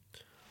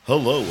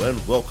Hello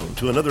and welcome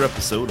to another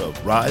episode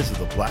of Rise of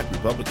the Black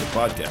Republican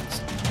Podcast.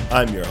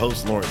 I'm your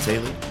host, Lawrence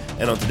Haley,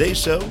 and on today's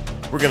show,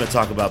 we're going to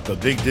talk about the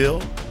big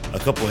deal, a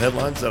couple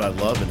headlines that I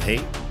love and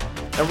hate,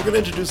 and we're going to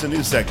introduce a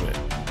new segment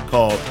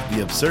called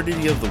the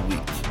Absurdity of the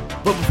Week.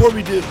 But before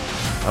we do,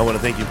 I want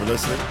to thank you for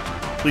listening.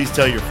 Please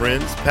tell your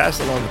friends, pass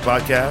along the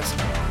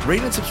podcast,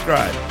 rate and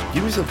subscribe,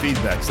 give me some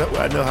feedback so that way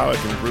I know how I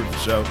can improve the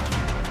show.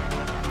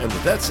 And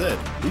with that said,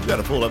 we've got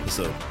a full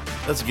episode.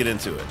 Let's get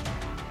into it.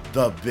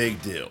 The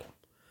big deal.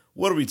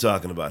 What are we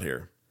talking about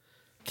here?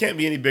 Can't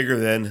be any bigger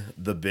than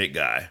the big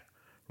guy,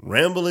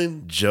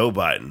 Rambling Joe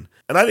Biden.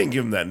 And I didn't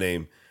give him that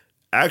name.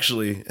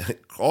 Actually,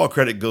 all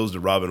credit goes to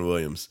Robin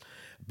Williams.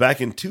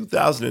 Back in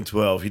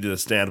 2012, he did a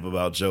stand-up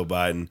about Joe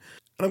Biden,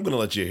 and I'm going to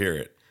let you hear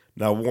it.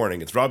 Now,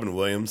 warning, it's Robin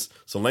Williams,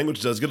 so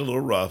language does get a little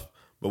rough,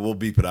 but we'll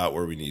beep it out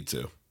where we need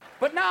to.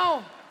 But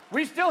now,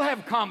 we still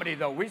have comedy,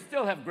 though. We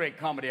still have great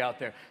comedy out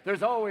there.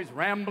 There's always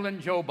Rambling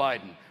Joe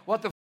Biden.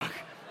 What the fuck?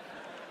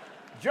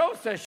 Joe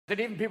says shit that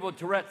even people with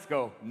Tourette's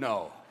go,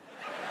 no.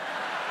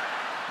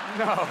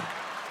 No.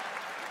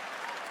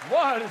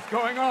 What is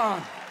going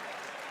on?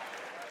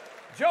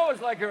 Joe is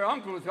like your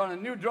uncle who's on a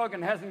new drug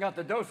and hasn't got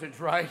the dosage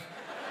right.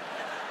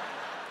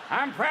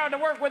 I'm proud to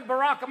work with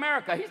Barack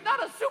America. He's not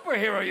a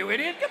superhero, you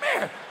idiot. Come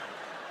here.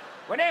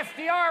 When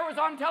FDR was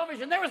on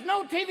television, there was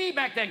no TV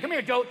back then. Come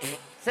here, Joe.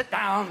 Sit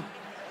down.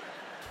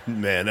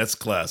 Man, that's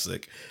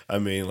classic. I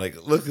mean,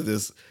 like, look at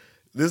this.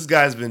 This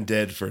guy's been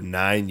dead for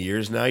 9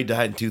 years now. He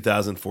died in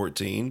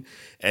 2014,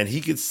 and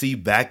he could see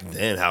back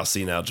then how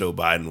senile Joe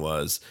Biden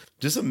was.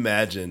 Just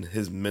imagine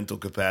his mental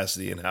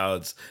capacity and how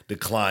it's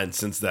declined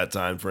since that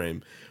time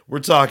frame. We're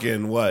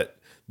talking, what?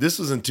 This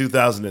was in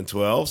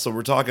 2012, so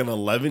we're talking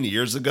 11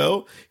 years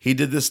ago he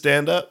did this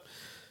stand-up.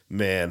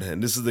 Man,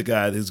 and this is the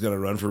guy who's going to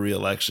run for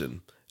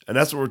re-election. And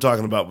that's what we're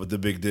talking about with the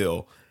big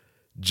deal.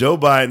 Joe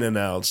Biden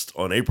announced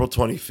on April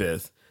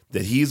 25th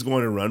that he's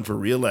going to run for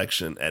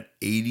re-election at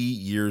 80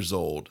 years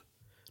old.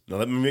 Now,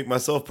 let me make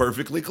myself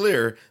perfectly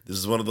clear. This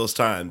is one of those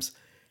times.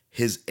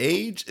 His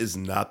age is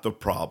not the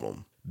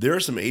problem. There are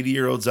some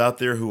 80-year-olds out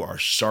there who are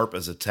sharp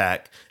as a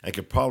tack and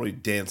could probably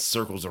dance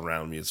circles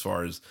around me as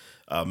far as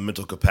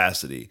mental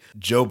capacity.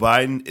 Joe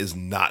Biden is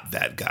not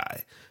that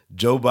guy.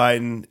 Joe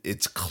Biden,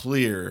 it's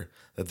clear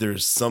that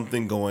there's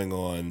something going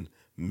on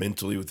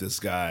mentally with this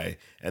guy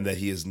and that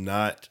he is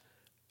not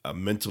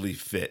mentally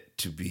fit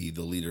to be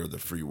the leader of the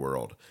free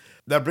world.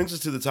 That brings us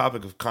to the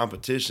topic of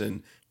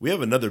competition. We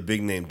have another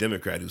big name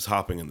Democrat who's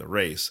hopping in the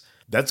race.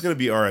 That's going to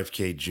be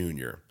RFK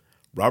Jr.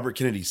 Robert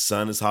Kennedy's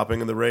son is hopping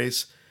in the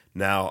race.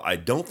 Now, I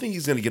don't think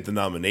he's going to get the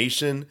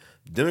nomination.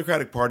 The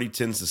Democratic Party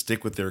tends to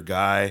stick with their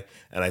guy,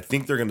 and I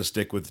think they're going to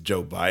stick with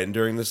Joe Biden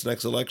during this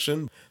next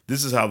election.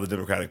 This is how the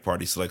Democratic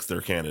Party selects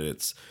their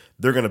candidates.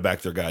 They're going to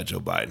back their guy,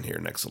 Joe Biden, here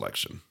next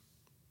election.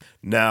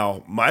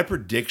 Now, my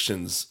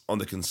predictions on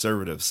the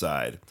conservative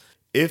side,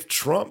 if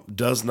Trump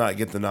does not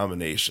get the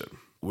nomination,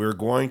 we're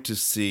going to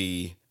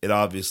see it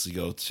obviously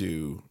go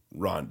to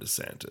Ron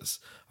DeSantis.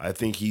 I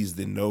think he's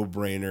the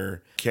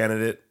no-brainer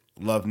candidate.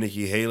 Love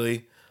Nikki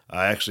Haley.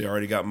 I actually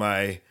already got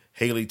my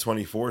Haley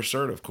 24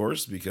 shirt, of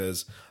course,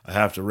 because I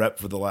have to rep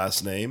for the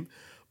last name.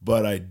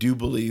 But I do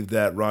believe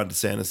that Ron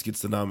DeSantis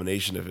gets the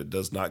nomination if it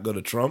does not go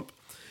to Trump.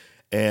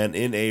 And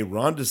in a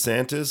Ron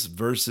DeSantis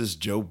versus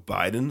Joe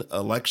Biden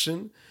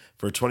election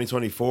for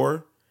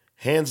 2024,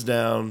 hands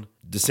down,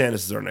 DeSantis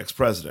is our next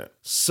president.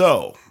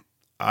 So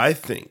I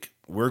think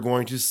we're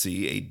going to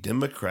see a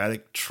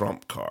Democratic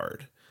Trump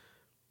card.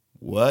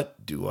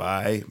 What do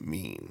I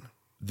mean?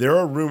 There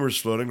are rumors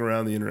floating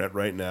around the internet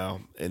right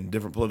now in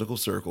different political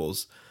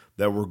circles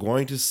that we're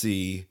going to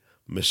see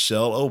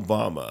Michelle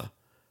Obama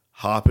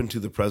hop into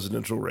the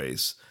presidential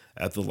race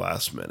at the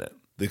last minute.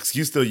 The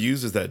excuse they'll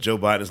use is that Joe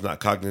Biden is not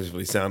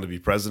cognitively sound to be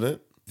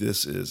president.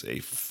 This is a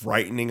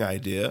frightening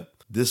idea.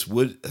 This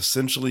would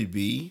essentially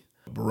be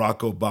Barack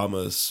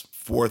Obama's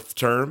fourth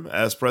term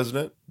as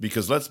president,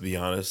 because let's be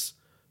honest,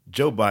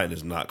 Joe Biden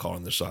is not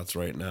calling the shots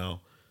right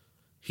now.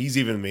 He's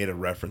even made a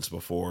reference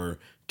before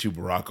to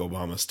Barack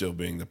Obama still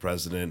being the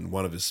president in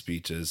one of his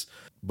speeches,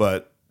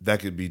 but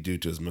that could be due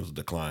to his mental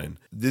decline.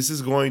 This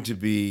is going to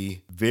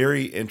be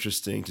very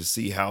interesting to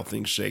see how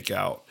things shake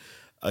out.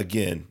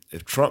 Again,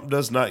 if Trump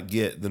does not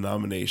get the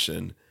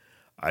nomination,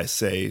 I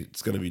say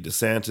it's going to be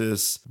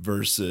DeSantis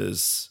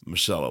versus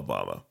Michelle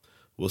Obama.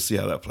 We'll see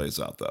how that plays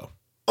out, though.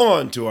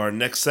 On to our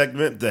next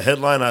segment, the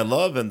headline I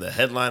love and the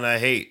headline I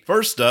hate.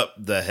 First up,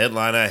 the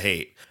headline I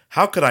hate.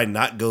 How could I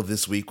not go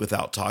this week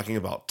without talking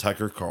about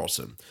Tucker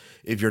Carlson?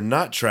 If you're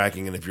not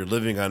tracking and if you're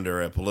living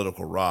under a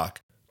political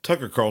rock,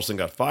 Tucker Carlson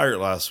got fired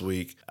last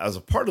week as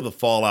a part of the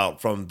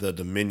fallout from the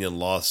Dominion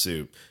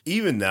lawsuit.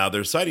 Even now,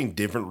 they're citing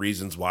different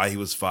reasons why he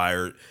was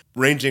fired,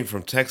 ranging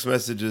from text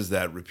messages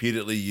that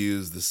repeatedly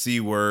use the C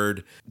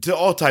word to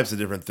all types of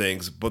different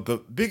things. But the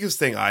biggest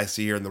thing I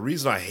see here, and the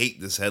reason I hate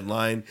this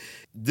headline,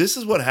 this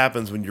is what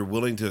happens when you're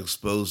willing to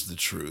expose the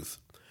truth.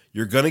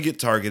 You're going to get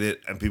targeted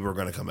and people are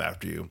going to come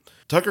after you.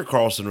 Tucker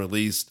Carlson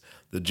released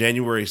the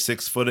January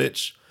 6th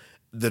footage,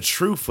 the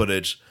true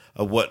footage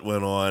of what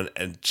went on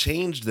and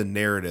changed the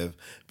narrative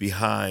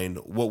behind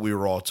what we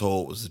were all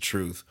told was the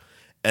truth.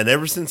 And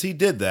ever since he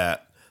did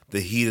that, the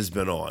heat has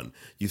been on.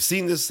 You've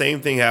seen this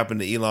same thing happen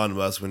to Elon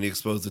Musk when he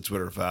exposed the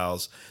Twitter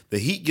files. The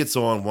heat gets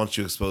on once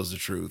you expose the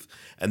truth.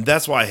 And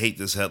that's why I hate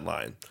this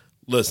headline.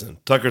 Listen,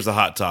 Tucker's a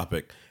hot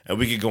topic, and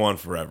we could go on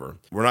forever.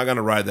 We're not going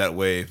to ride that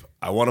wave.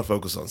 I want to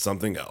focus on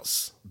something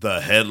else.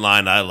 The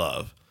headline I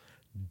love.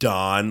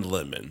 Don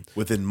Lemon.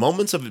 Within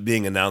moments of it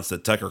being announced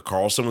that Tucker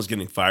Carlson was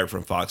getting fired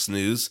from Fox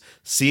News,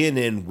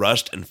 CNN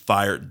rushed and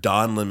fired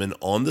Don Lemon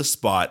on the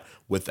spot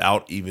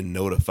without even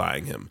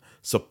notifying him,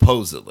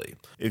 supposedly.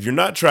 If you're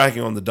not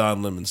tracking on the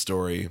Don Lemon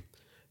story,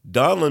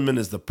 Don Lemon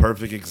is the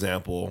perfect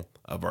example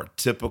of our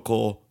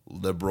typical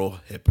liberal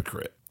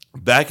hypocrite.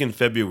 Back in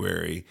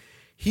February,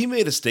 he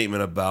made a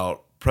statement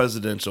about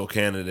presidential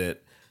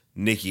candidate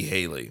Nikki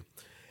Haley.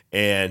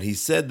 And he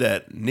said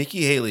that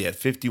Nikki Haley at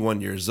 51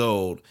 years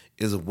old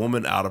is a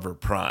woman out of her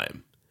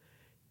prime.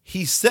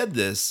 He said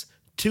this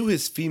to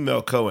his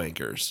female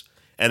co-anchors,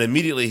 and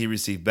immediately he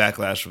received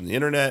backlash from the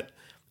internet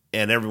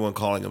and everyone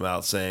calling him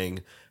out saying,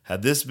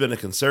 had this been a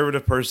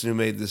conservative person who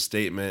made this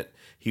statement,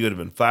 he would have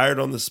been fired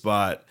on the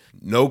spot,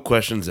 no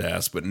questions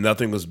asked, but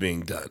nothing was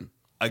being done.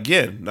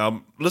 Again,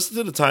 now listen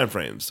to the time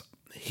frames.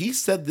 He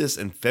said this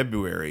in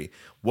February,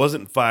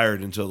 wasn't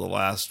fired until the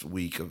last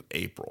week of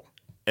April.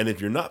 And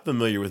if you're not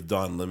familiar with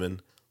Don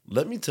Lemon,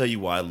 let me tell you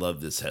why I love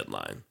this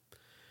headline.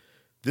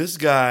 This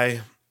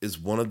guy is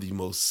one of the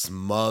most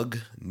smug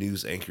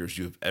news anchors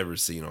you have ever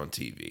seen on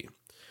TV.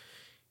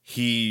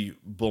 He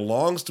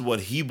belongs to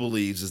what he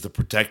believes is the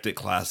protected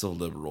class of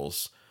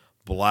liberals.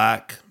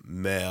 Black,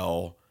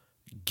 male,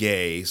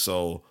 gay,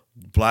 so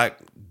black,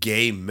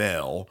 gay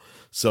male.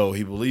 So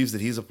he believes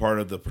that he's a part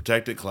of the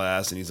protected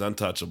class and he's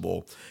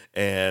untouchable.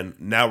 And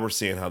now we're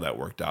seeing how that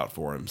worked out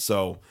for him.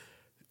 So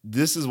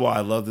this is why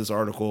I love this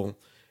article.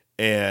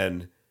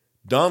 And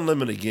Don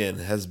Lemon, again,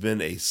 has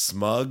been a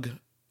smug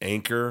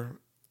anchor.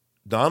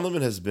 Don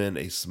Lemon has been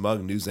a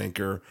smug news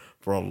anchor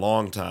for a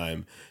long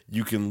time.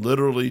 You can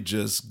literally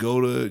just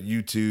go to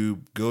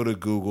YouTube, go to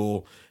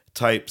Google,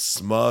 type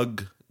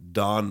smug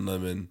Don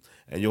Lemon,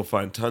 and you'll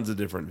find tons of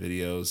different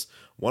videos.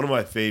 One of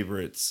my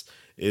favorites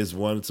is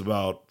one that's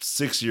about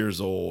 6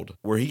 years old,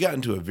 where he got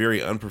into a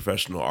very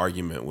unprofessional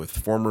argument with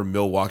former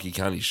Milwaukee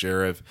County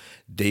Sheriff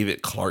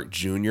David Clark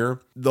Jr.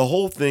 The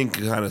whole thing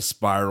kind of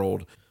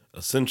spiraled.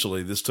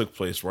 Essentially, this took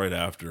place right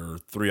after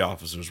 3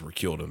 officers were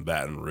killed in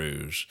Baton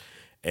Rouge.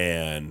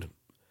 And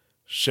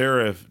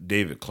Sheriff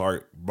David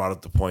Clark brought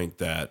up the point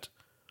that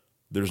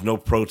there's no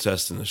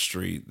protest in the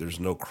street. There's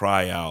no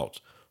cry out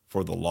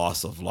for the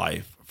loss of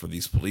life for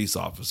these police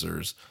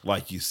officers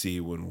like you see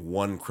when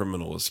one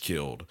criminal is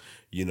killed.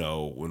 You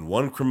know, when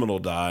one criminal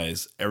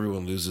dies,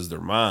 everyone loses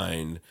their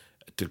mind,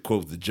 to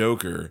quote the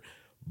Joker.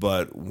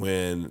 But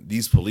when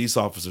these police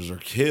officers are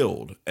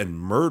killed and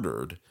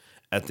murdered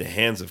at the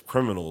hands of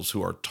criminals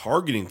who are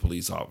targeting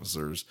police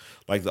officers,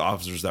 like the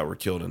officers that were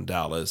killed in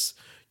Dallas,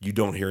 you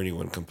don't hear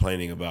anyone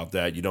complaining about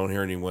that. You don't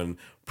hear anyone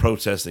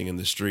protesting in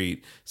the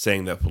street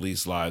saying that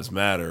police lives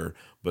matter.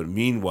 But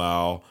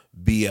meanwhile,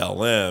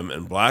 BLM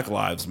and Black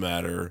Lives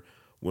Matter,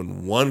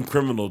 when one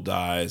criminal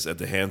dies at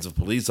the hands of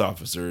police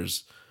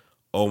officers,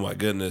 oh my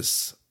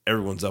goodness,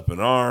 everyone's up in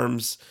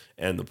arms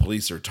and the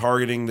police are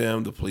targeting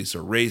them. The police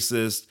are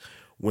racist.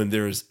 When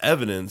there is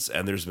evidence,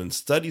 and there's been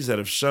studies that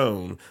have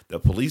shown that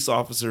police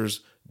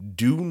officers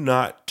do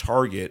not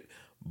target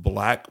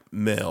black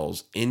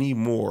males any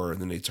more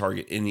than they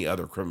target any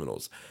other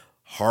criminals.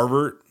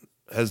 Harvard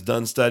has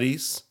done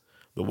studies.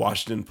 The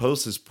Washington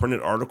Post has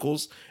printed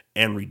articles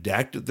and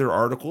redacted their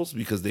articles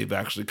because they've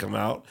actually come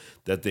out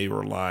that they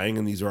were lying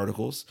in these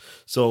articles.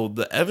 So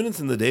the evidence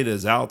and the data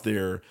is out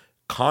there,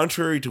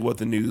 contrary to what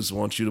the news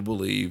wants you to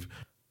believe,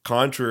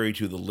 contrary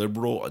to the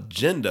liberal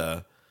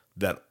agenda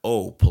that,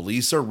 oh,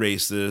 police are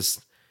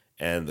racist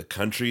and the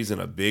country's in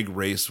a big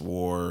race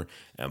war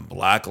and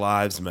Black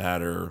Lives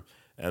Matter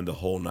and the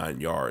whole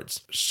 9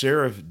 yards.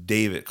 Sheriff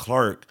David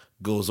Clark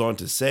goes on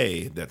to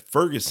say that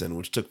Ferguson,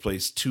 which took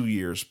place 2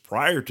 years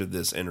prior to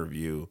this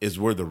interview, is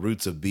where the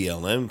roots of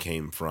BLM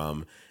came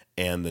from,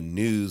 and the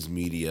news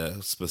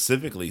media,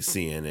 specifically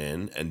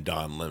CNN and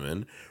Don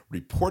Lemon,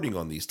 reporting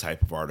on these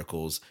type of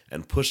articles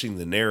and pushing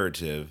the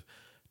narrative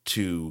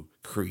to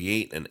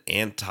create an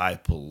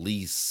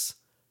anti-police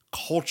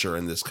culture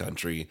in this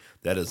country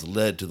that has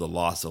led to the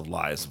loss of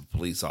lives of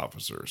police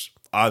officers.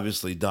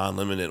 Obviously, Don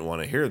Lemon didn't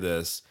want to hear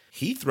this.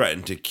 He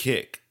threatened to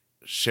kick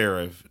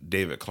Sheriff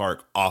David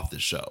Clark off the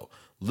show.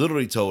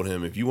 Literally told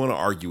him, if you want to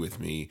argue with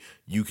me,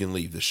 you can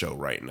leave the show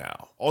right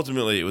now.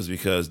 Ultimately, it was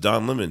because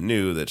Don Lemon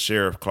knew that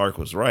Sheriff Clark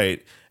was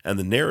right, and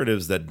the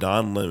narratives that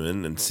Don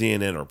Lemon and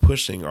CNN are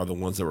pushing are the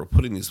ones that were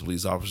putting these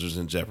police officers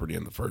in jeopardy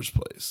in the first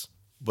place.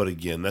 But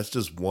again, that's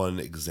just one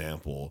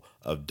example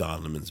of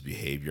Don Lemon's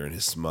behavior and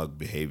his smug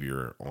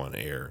behavior on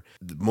air.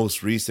 The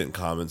most recent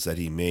comments that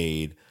he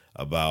made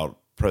about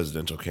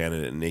presidential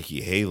candidate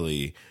Nikki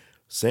Haley,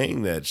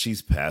 saying that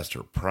she's past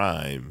her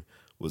prime,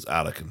 was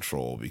out of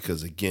control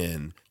because,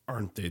 again,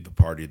 aren't they the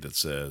party that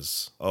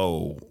says,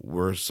 oh,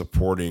 we're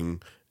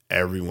supporting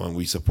everyone.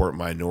 We support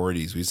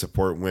minorities. We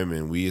support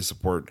women. We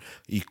support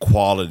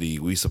equality.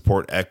 We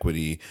support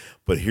equity.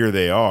 But here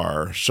they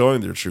are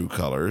showing their true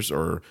colors,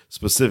 or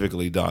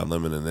specifically Don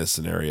Lemon in this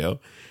scenario.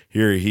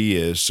 Here he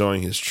is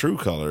showing his true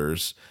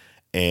colors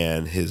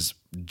and his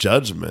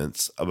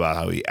judgments about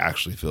how he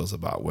actually feels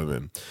about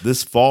women.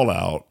 This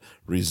fallout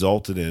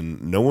resulted in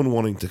no one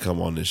wanting to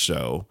come on this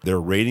show, their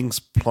ratings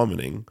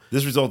plummeting.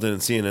 This resulted in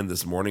CNN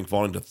This Morning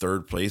falling to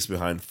third place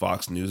behind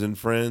Fox News and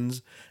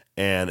Friends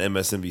and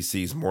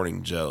MSNBC's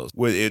Morning Joe.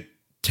 With it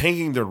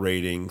tanking their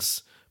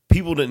ratings,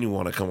 people didn't even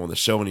want to come on the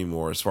show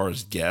anymore as far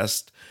as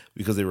guests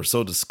because they were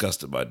so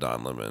disgusted by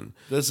Don Lemon.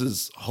 This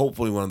is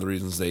hopefully one of the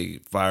reasons they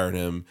fired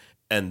him,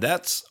 and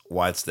that's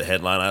why it's the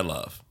headline I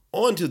love.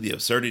 On to the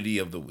absurdity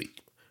of the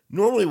week.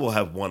 Normally we'll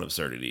have one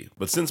absurdity,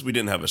 but since we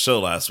didn't have a show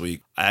last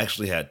week, I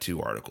actually had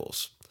 2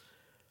 articles.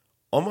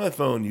 On my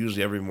phone,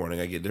 usually every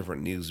morning, I get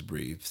different news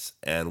briefs,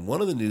 and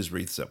one of the news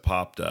briefs that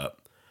popped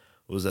up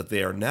was that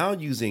they are now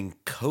using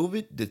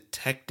COVID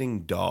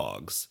detecting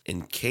dogs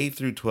in K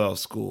through 12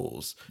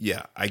 schools.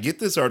 Yeah, I get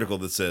this article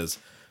that says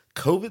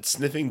COVID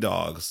sniffing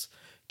dogs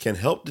can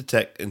help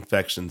detect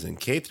infections in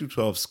K through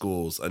 12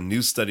 schools, a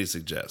new study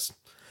suggests.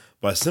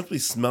 By simply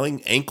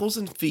smelling ankles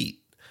and feet,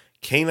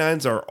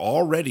 canines are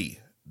already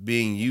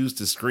being used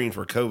to screen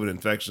for COVID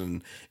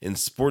infection in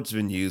sports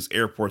venues,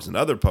 airports, and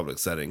other public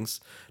settings.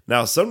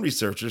 Now, some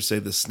researchers say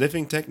the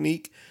sniffing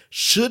technique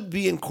should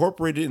be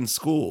incorporated in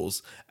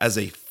schools as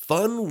a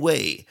fun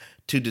way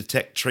to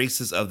detect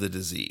traces of the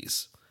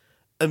disease.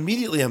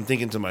 Immediately, I'm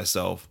thinking to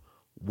myself,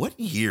 what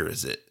year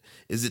is it?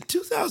 Is it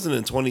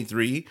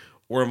 2023,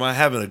 or am I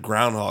having a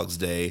Groundhog's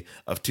Day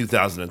of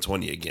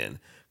 2020 again?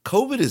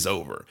 COVID is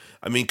over.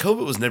 I mean,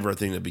 COVID was never a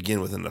thing to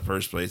begin with in the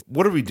first place.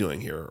 What are we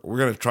doing here? We're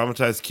going to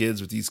traumatize kids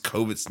with these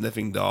COVID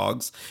sniffing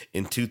dogs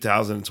in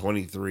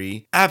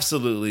 2023?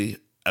 Absolutely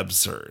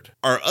absurd.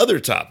 Our other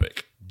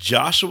topic,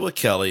 Joshua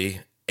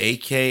Kelly,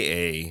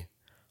 a.k.a.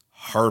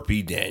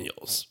 Harpy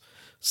Daniels.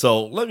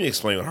 So let me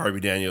explain what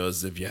Harpy Daniels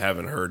is if you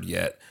haven't heard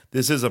yet.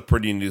 This is a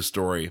pretty new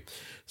story.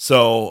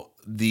 So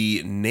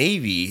the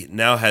Navy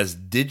now has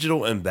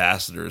digital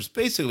ambassadors,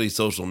 basically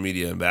social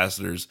media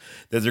ambassadors,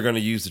 that they're going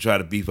to use to try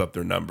to beef up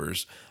their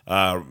numbers.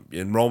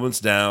 Enrollment's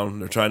down.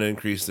 They're trying to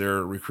increase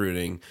their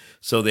recruiting.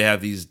 So they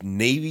have these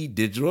Navy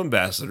digital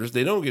ambassadors.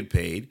 They don't get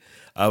paid,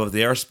 but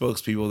they are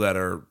spokespeople that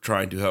are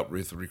trying to help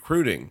with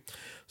recruiting.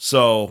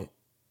 So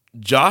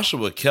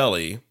Joshua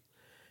Kelly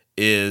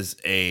is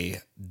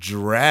a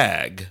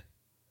drag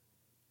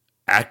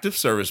active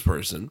service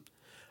person,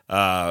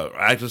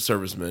 active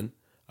serviceman,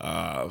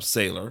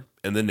 sailor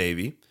in the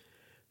Navy,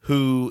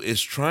 who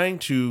is trying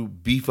to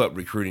beef up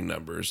recruiting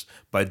numbers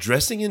by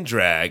dressing in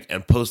drag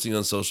and posting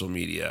on social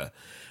media.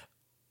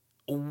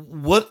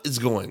 What is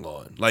going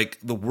on? Like,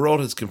 the world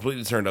has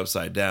completely turned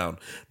upside down.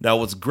 Now,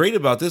 what's great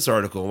about this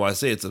article, and why I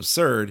say it's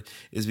absurd,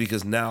 is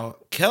because now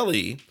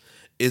Kelly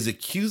is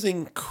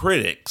accusing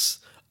critics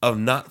of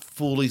not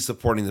fully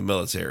supporting the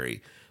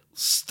military.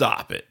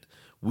 Stop it.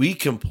 We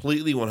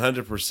completely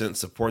 100%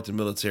 support the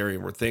military,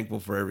 and we're thankful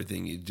for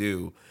everything you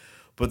do.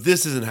 But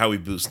this isn't how we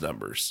boost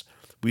numbers.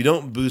 We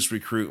don't boost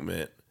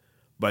recruitment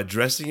by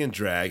dressing in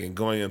drag and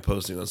going and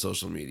posting on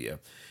social media.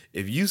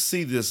 If you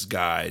see this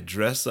guy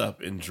dress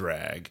up in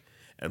drag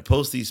and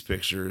post these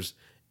pictures,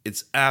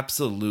 it's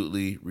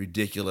absolutely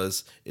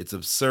ridiculous. It's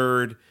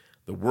absurd.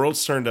 The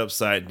world's turned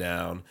upside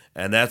down,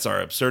 and that's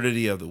our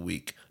absurdity of the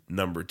week,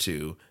 number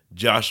 2.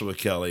 Joshua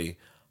Kelly,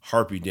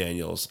 Harpy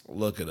Daniels.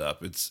 Look it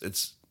up.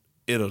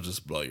 It'll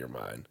just blow your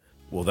mind.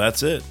 Well,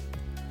 that's it.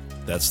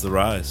 That's The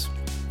Rise.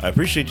 I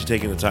appreciate you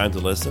taking the time to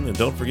listen, and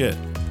don't forget,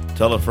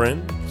 tell a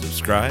friend,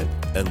 subscribe,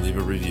 and leave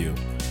a review.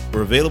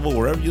 We're available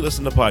wherever you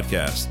listen to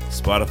podcasts,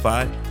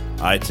 Spotify,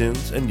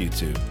 iTunes, and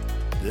YouTube.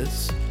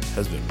 This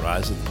has been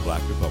Rise of the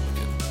Black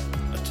Republican,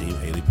 a Team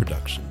Haley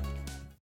production.